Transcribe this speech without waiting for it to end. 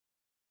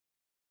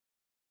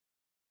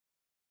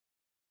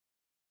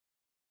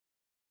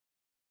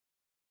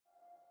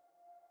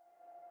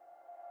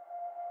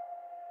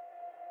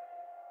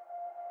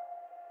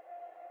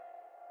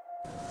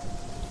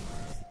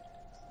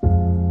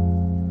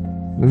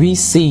We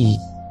see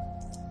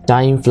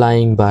time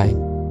flying by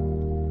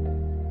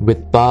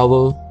with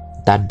power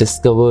that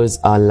discovers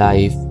our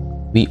life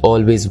we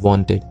always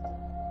wanted.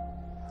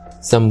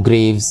 Some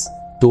graves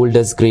told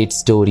us great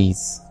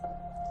stories.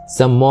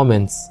 Some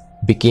moments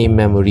became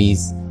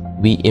memories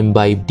we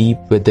imbibe deep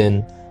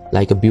within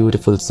like a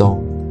beautiful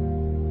song.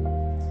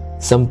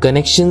 Some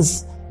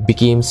connections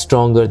became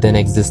stronger than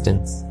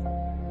existence.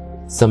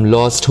 Some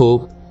lost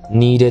hope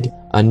needed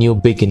a new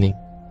beginning.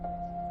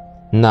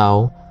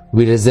 Now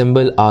we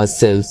resemble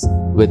ourselves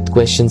with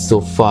questions so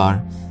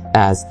far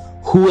as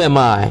who am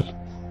I?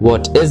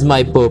 What is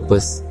my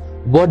purpose?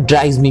 What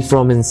drives me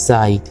from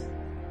inside?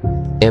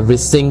 Every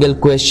single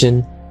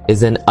question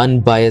is an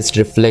unbiased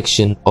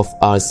reflection of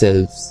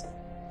ourselves,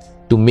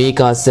 to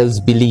make ourselves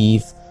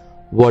believe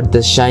what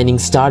the shining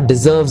star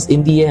deserves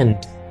in the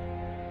end.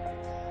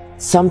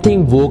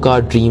 Something woke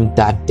our dream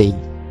that day.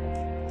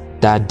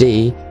 That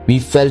day, we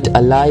felt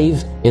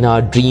alive in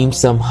our dreams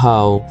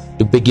somehow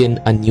to begin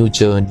a new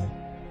journey.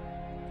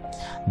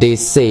 They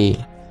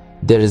say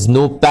there is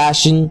no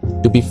passion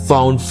to be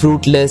found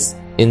fruitless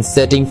in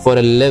setting for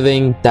a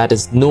living that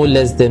is no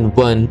less than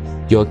one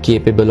you are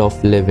capable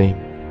of living.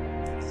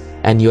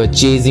 And you are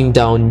chasing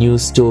down new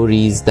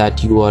stories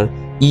that you are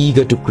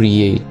eager to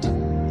create.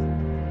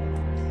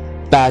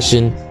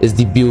 Passion is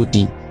the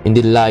beauty in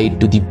the light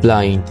to the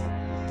blind.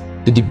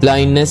 To the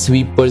blindness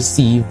we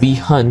perceive, we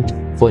hunt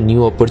for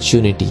new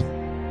opportunity.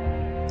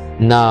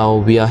 Now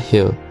we are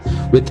here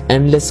with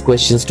endless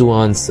questions to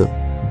answer.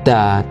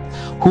 That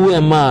who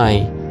am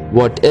I?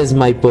 What is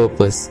my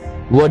purpose?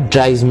 What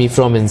drives me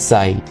from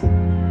inside?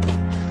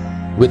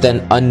 With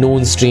an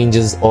unknown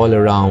strangers all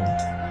around,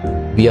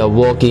 we are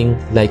walking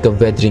like a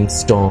weathering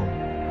storm.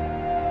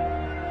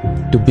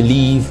 To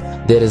believe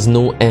there is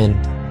no end,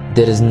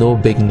 there is no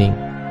beginning,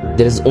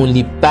 there is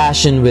only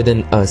passion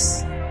within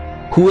us.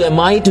 Who am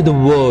I to the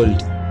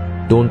world?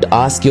 Don't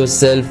ask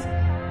yourself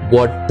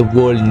what the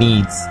world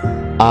needs.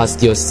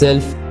 Ask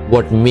yourself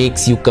what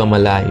makes you come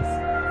alive.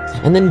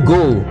 And then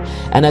go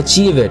and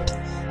achieve it,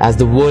 as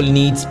the world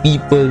needs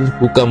people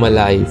who come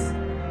alive.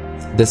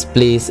 This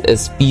place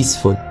is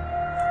peaceful.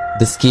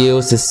 This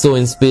chaos is so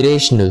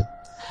inspirational.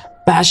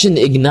 Passion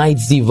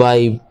ignites the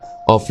vibe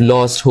of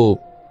lost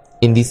hope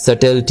in the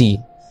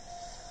subtlety.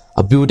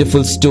 A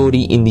beautiful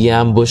story in the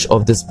ambush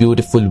of this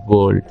beautiful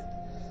world.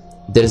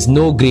 There is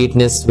no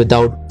greatness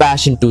without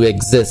passion to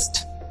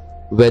exist,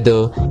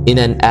 whether in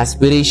an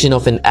aspiration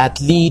of an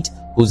athlete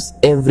whose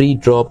every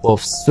drop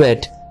of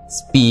sweat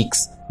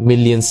speaks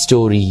million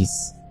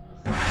stories,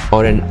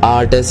 or an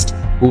artist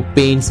who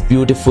paints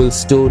beautiful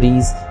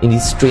stories in the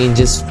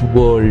strangest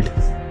world,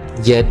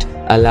 yet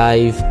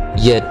alive,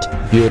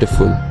 yet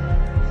beautiful,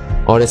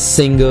 or a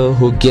singer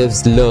who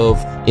gives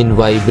love in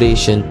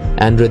vibration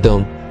and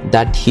rhythm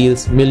that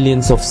heals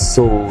millions of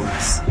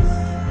souls.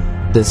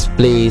 This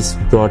place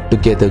brought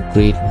together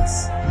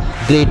greatness,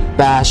 great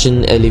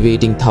passion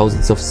elevating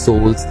thousands of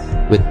souls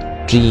with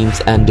dreams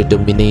and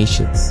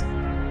determinations.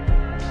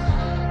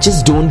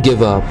 Just don't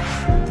give up,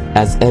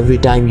 as every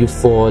time you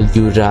fall,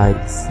 you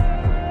rise.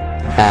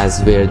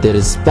 As where there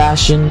is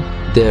passion,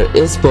 there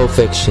is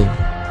perfection.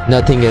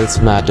 Nothing else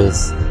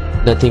matters.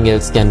 Nothing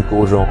else can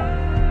go wrong.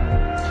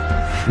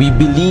 We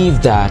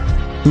believe that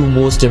two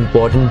most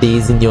important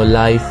days in your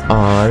life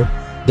are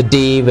the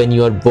day when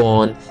you are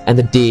born and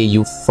the day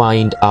you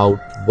find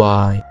out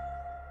why.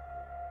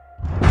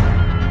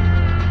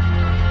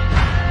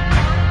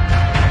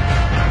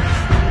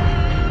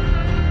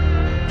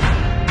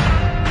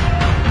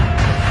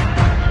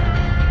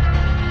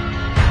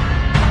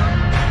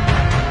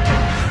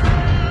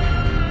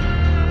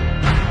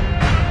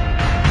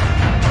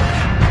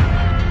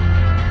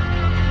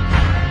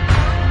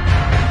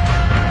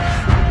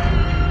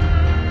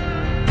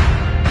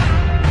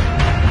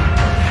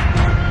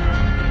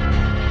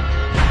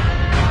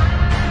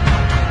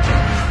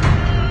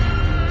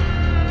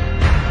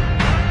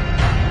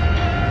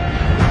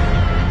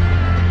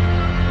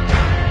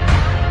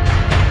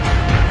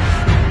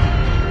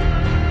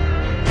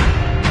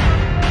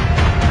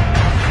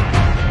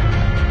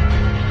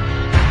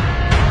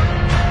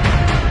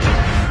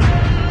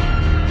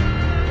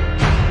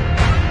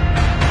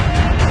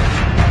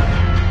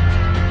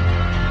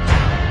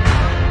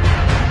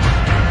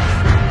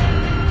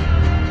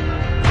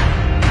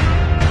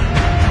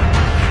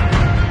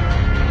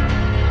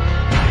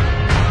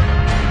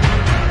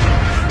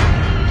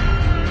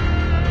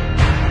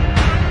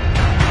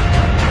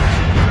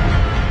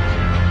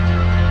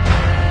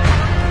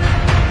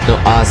 Now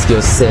ask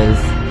yourself,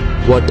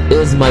 what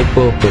is my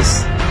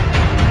purpose?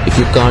 If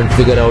you can't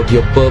figure out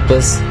your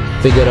purpose,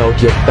 figure out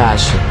your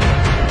passion.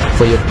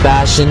 For your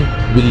passion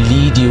will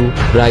lead you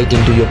right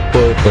into your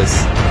purpose.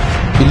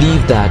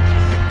 Believe that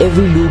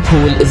every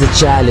loophole is a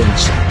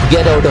challenge.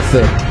 Get out of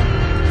it.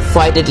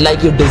 Fight it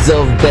like you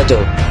deserve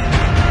better.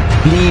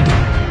 Bleed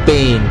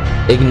pain,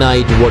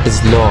 ignite what is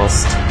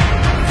lost.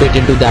 Fit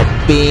into that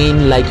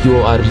pain like you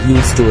are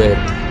used to it.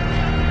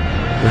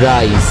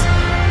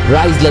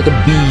 Rise like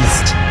a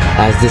beast,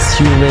 as this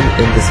human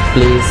in this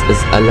place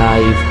is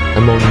alive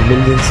among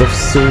millions of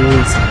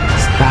souls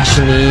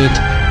passionate,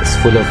 is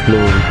full of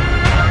glory.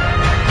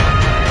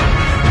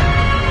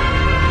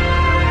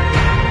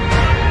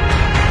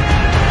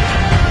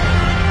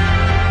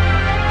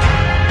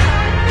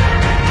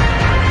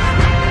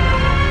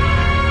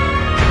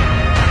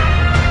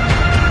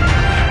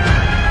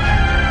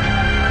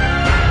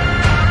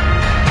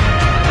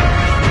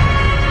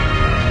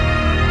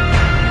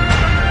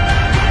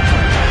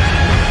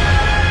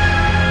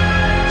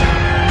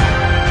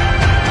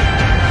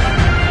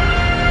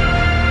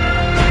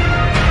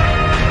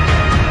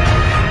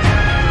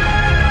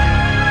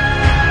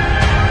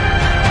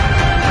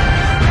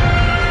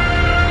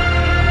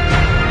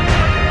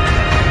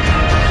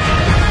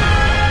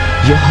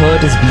 Your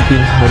heart is beating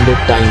 100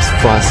 times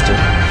faster.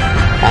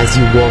 As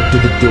you walk to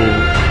the door,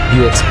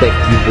 you expect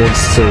you won't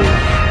soar.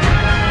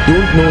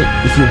 Don't know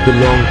if you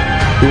belong,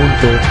 don't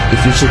know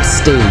if you should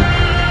stay.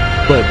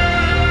 But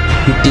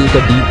you take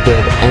a deep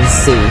breath and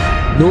say,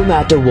 no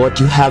matter what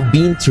you have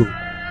been through,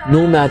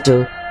 no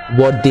matter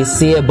what they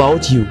say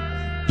about you,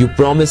 you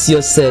promise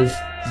yourself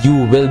you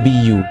will be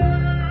you.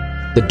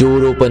 The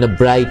door opens, a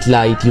bright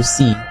light you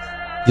see.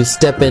 You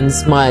step in,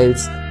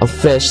 smiles, a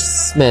fresh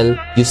smell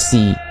you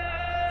see.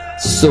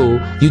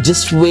 So you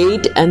just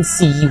wait and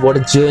see what a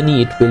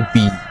journey it will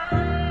be.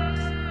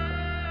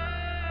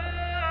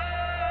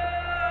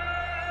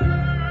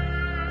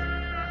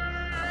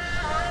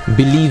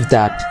 Believe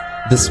that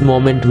this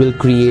moment will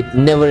create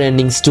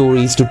never-ending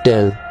stories to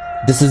tell.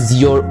 This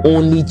is your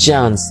only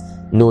chance.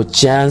 No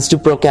chance to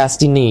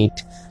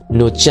procrastinate.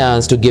 No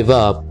chance to give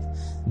up.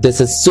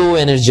 This is so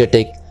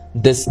energetic.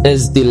 This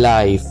is the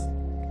life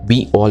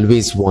we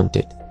always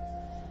wanted.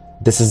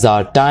 This is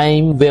our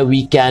time where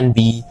we can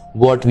be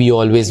what we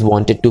always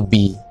wanted to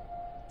be.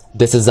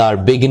 This is our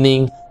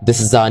beginning. This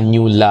is our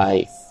new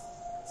life.